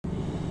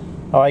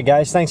Alright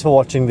guys, thanks for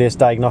watching this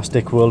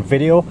Diagnostic World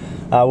video.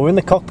 We're in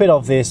the cockpit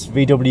of this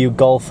VW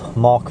Golf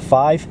Mark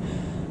 5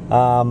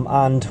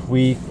 and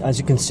as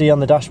you can see on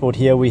the dashboard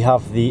here, we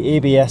have the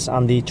ABS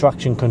and the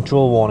traction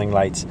control warning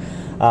lights.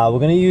 We're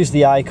going to use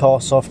the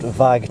iCarSoft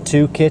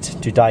VAG2 kit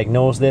to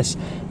diagnose this.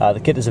 The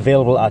kit is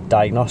available at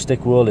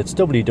Diagnostic World. It's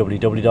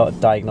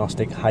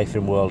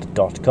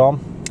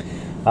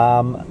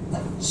www.diagnostic-world.com.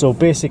 So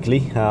basically,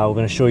 we're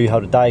going to show you how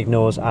to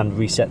diagnose and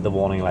reset the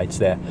warning lights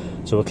there.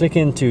 So we'll click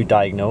into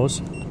Diagnose,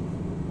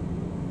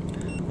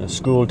 and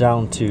scroll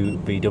down to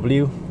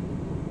VW,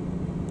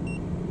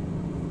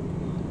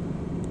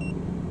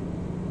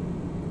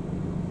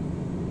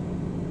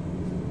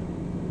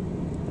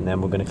 and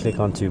then we're going to click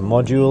onto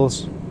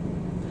Modules,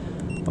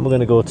 and we're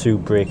going to go to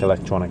Brake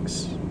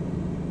Electronics,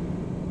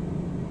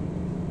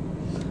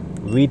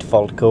 read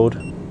fault code,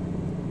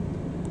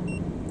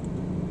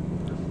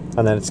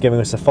 and then it's giving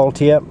us a fault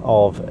here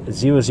of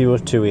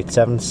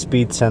 00287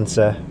 speed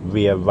sensor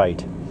rear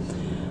right.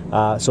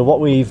 So what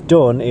we've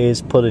done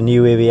is put a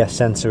new ABS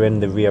sensor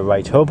in the rear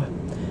right hub,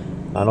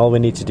 and all we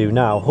need to do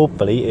now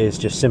hopefully is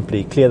just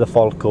simply clear the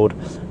fault code,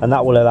 and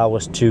that will allow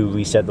us to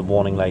reset the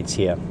warning lights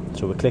here.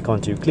 So we'll click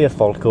onto clear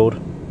fault code.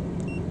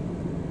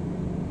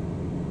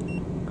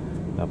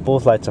 Now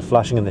both lights are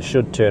flashing and they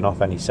should turn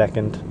off any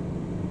second.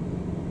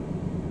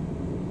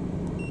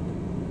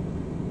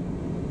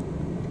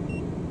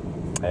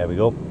 There we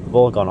go, they've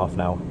all gone off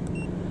now,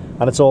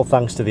 and it's all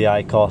thanks to the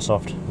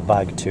iCarSoft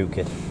VAG2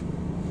 kit.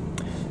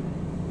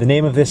 The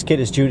name of this kit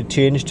is due to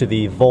change to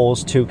the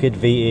VAWS2 kit,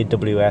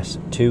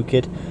 VAWS2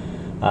 kit.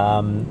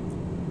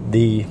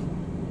 The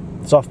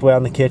software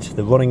on the kit,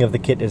 the running of the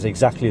kit is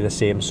exactly the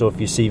same, so if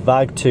you see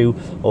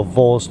VAG2 or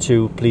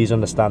VAWS2, please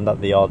understand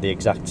that they are the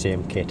exact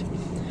same kit.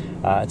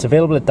 It's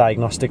available at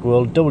Diagnostic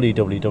World,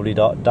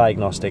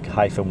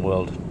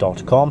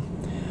 www.diagnostic-world.com.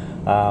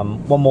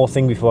 One more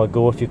thing before I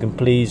go, if you can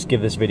please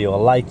give this video a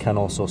like and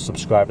also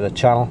subscribe to the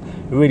channel.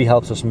 It really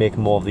helps us make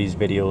more of these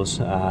videos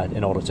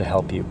in order to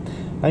help you.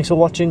 Thanks for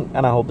watching,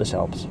 and I hope this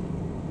helps.